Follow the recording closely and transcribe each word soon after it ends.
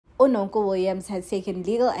Nonku Williams has taken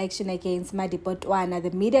legal action against Madipotwana,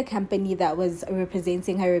 the media company that was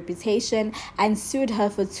representing her reputation, and sued her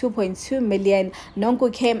for 2.2 million.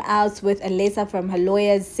 Nonku came out with a letter from her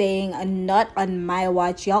lawyers saying, "Not on my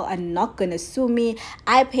watch, y'all are not gonna sue me.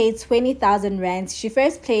 I paid 20,000 rands." She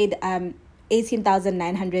first paid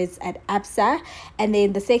 18,900 at ABSA, and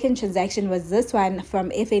then the second transaction was this one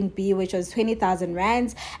from FNB, which was 20,000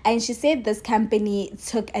 rands. And she said this company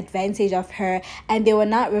took advantage of her and they were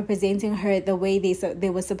not representing her the way they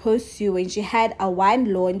were supposed to. When she had a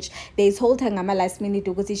wine launch, they told her ngama last minute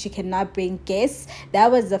ukuthi she cannot bring guests.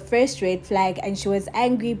 That was the first red flag, and she was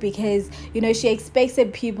angry because she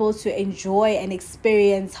expected people to enjoy and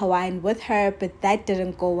experience her wine with her, but that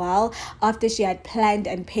didn't go well after she had planned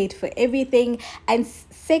and paid for everything. And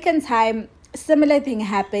second time, similar thing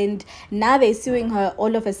happened. Now they're suing her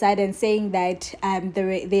all of a sudden, saying that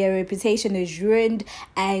their reputation is ruined,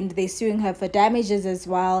 and they're suing her for damages as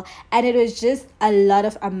well. And it was just a lot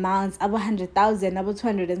of amounts, about 100,000, about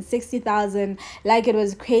 260,000. Like, it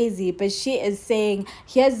was crazy. But she is saying,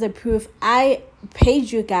 here's the proof. I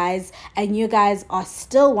paid you guys and you guys are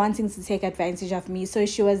still wanting to take advantage of me. So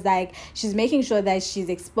she was like, she's making sure that she's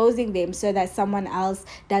exposing them so that someone else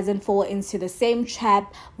doesn't fall into the same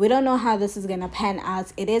trap. We don't know how this is gonna pan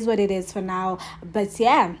out. It is what it is for now, but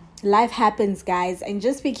yeah, life happens, guys, and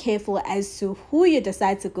just be careful as to who you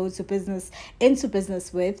decide to go to into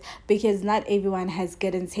business with, because not everyone has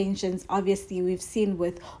good intentions. Obviously, we've seen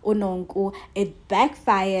with Nonku, it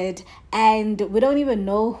backfired, and we don't even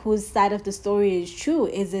know whose side of the story is true.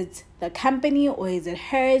 Is it the company or is it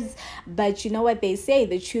hers? But you know what they say,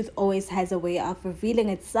 the truth always has a way of revealing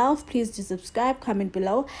itself. Please do subscribe, comment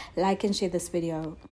below, like and share this video.